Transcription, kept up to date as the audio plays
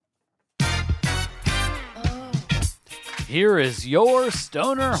Here is your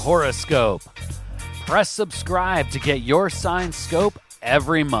Stoner Horoscope. Press subscribe to get your sign scope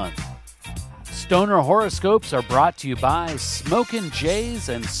every month. Stoner Horoscopes are brought to you by Smokin' Jays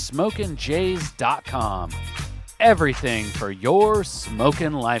and SmokinJays.com. Everything for your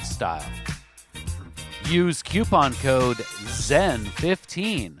smokin' lifestyle. Use coupon code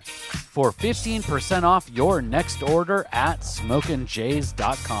ZEN15 for 15% off your next order at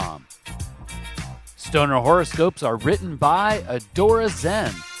SmokinJays.com. Stoner Horoscopes are written by Adora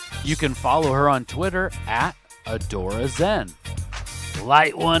Zen. You can follow her on Twitter at Adora Zen.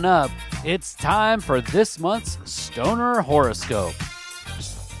 Light one up. It's time for this month's Stoner Horoscope.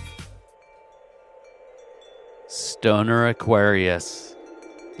 Stoner Aquarius.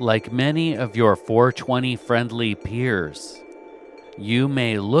 Like many of your 420-friendly peers, you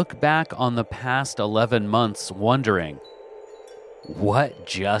may look back on the past 11 months wondering, what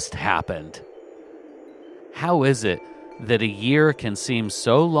just happened? How is it that a year can seem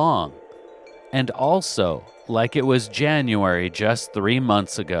so long, and also like it was January just 3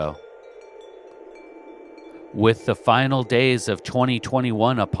 months ago? With the final days of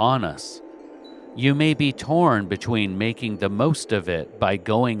 2021 upon us, you may be torn between making the most of it by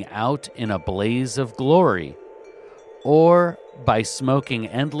going out in a blaze of glory, or by smoking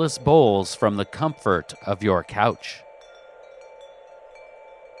endless bowls from the comfort of your couch.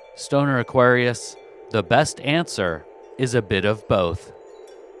 Stoner Aquarius, the best answer is a bit of both.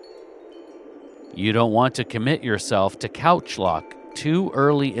 You don't want to commit yourself to couch lock too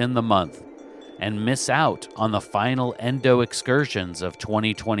early in the month and miss out on the final endo excursions of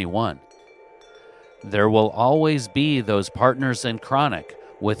 2021. There will always be those partners in chronic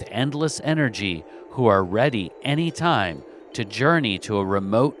with endless energy who are ready anytime to journey to a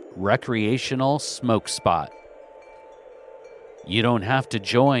remote recreational smoke spot. You don't have to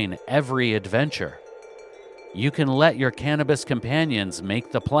join every adventure. You can let your cannabis companions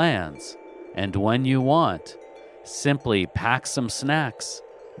make the plans, and when you want, simply pack some snacks,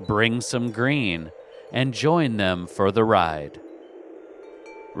 bring some green, and join them for the ride.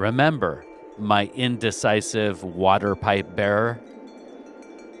 Remember, my indecisive water pipe bearer,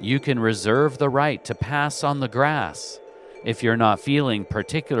 you can reserve the right to pass on the grass if you're not feeling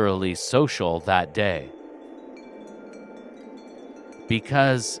particularly social that day.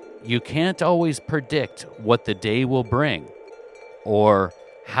 Because you can't always predict what the day will bring or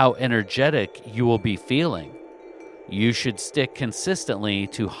how energetic you will be feeling. You should stick consistently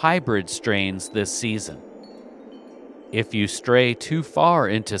to hybrid strains this season. If you stray too far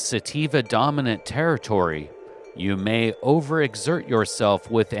into sativa-dominant territory, you may overexert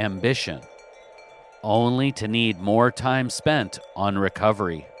yourself with ambition, only to need more time spent on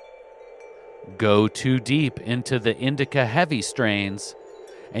recovery. Go too deep into the indica-heavy strains,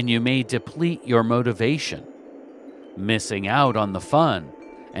 and you may deplete your motivation, missing out on the fun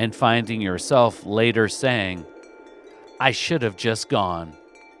and finding yourself later saying, I should have just gone.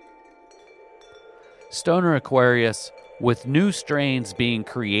 Stoner Aquarius, with new strains being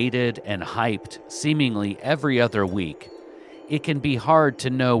created and hyped seemingly every other week, it can be hard to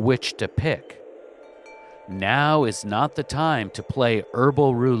know which to pick. Now is not the time to play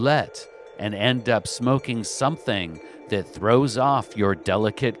herbal roulette and end up smoking something that throws off your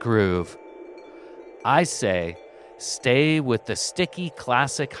delicate groove. I say, stay with the sticky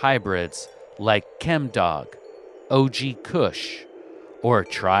classic hybrids like Chemdog, OG Kush, or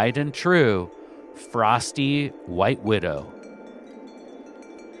tried and true Frosty White Widow.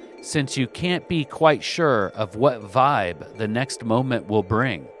 Since you can't be quite sure of what vibe the next moment will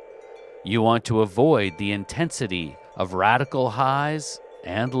bring, you want to avoid the intensity of radical highs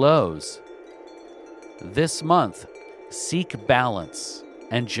and lows. This month, seek balance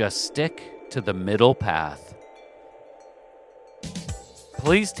and just stick to the middle path.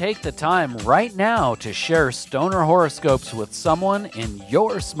 Please take the time right now to share Stoner Horoscopes with someone in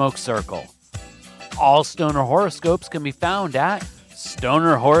your smoke circle. All Stoner Horoscopes can be found at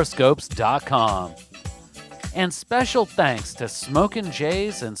StonerHoroscopes.com. And special thanks to Smokin'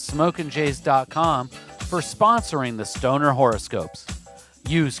 Jays and SmokinJays.com for sponsoring the Stoner Horoscopes.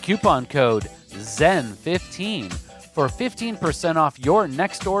 Use coupon code ZEN15 for 15% off your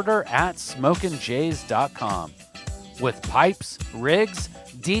next order at SmokinJays.com. With pipes, rigs,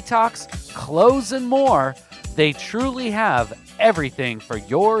 detox, clothes, and more, they truly have everything for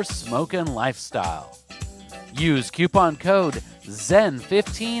your smokin' lifestyle. Use coupon code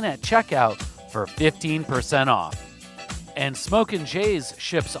ZEN15 at checkout for 15% off. And Smokin' Jays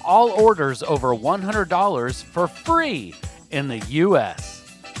ships all orders over $100 for free in the U.S.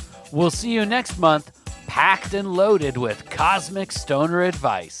 We'll see you next month, packed and loaded with cosmic stoner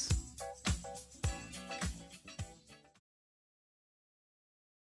advice.